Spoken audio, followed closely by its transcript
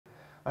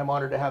I'm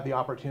honored to have the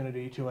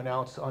opportunity to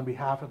announce on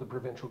behalf of the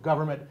provincial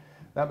government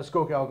that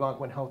Muskoka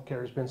Algonquin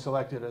Healthcare has been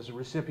selected as a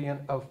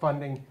recipient of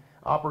funding,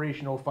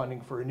 operational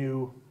funding for a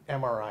new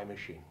MRI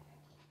machine.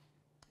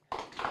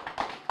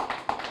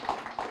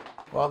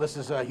 Well, this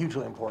is a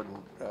hugely important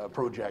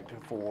project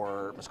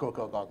for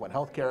Muskoka Algonquin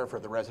Healthcare, for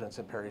the residents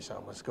in Parry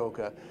Sound,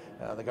 Muskoka.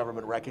 The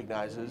government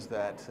recognizes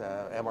that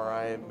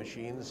MRI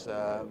machines,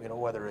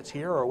 whether it's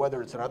here or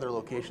whether it's in other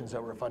locations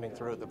that we're funding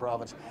throughout the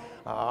province,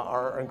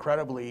 are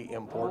incredibly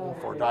important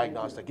for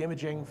diagnostic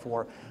imaging,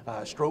 for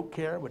stroke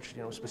care, which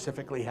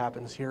specifically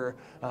happens here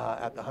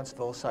at the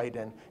Huntsville site,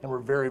 and we're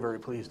very, very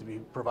pleased to be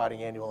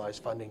providing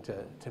annualized funding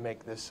to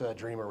make this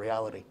dream a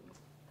reality.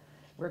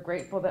 We're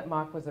grateful that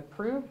MOC was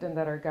approved and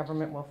that our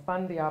government will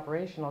fund the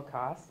operational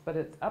costs, but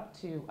it's up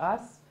to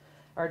us,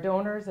 our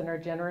donors, and our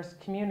generous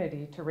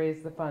community to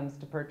raise the funds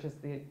to purchase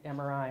the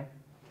MRI.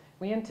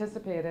 We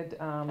anticipate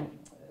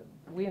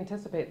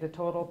the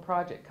total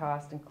project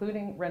cost,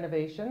 including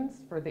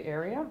renovations for the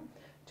area,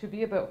 to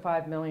be about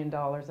 $5 million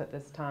at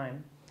this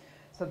time.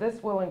 So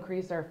this will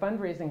increase our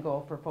fundraising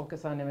goal for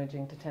Focus on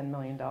Imaging to $10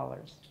 million.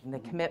 And the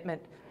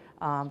commitment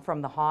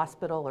from the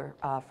hospital or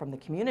from the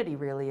community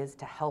really is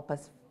to help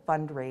us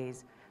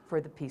fundraise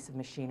for the piece of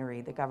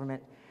machinery. The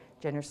government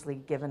generously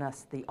given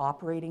us the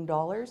operating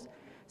dollars,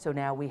 so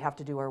now we have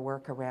to do our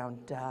work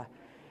around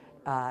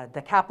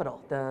the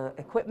capital, the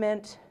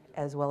equipment,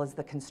 as well as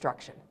the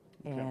construction.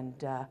 Okay.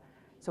 And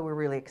so we're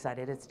really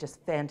excited. It's just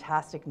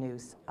fantastic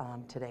news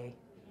today.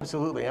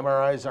 Absolutely.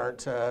 MRIs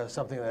aren't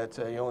something that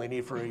you only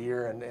need for a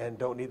year and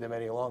don't need them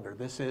any longer.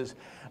 This is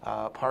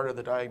part of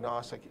the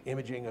diagnostic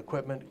imaging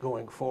equipment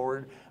going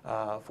forward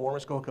for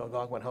Muskoka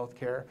Algonquin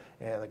Healthcare,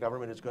 and the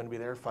government is going to be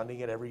there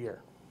funding it every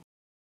year.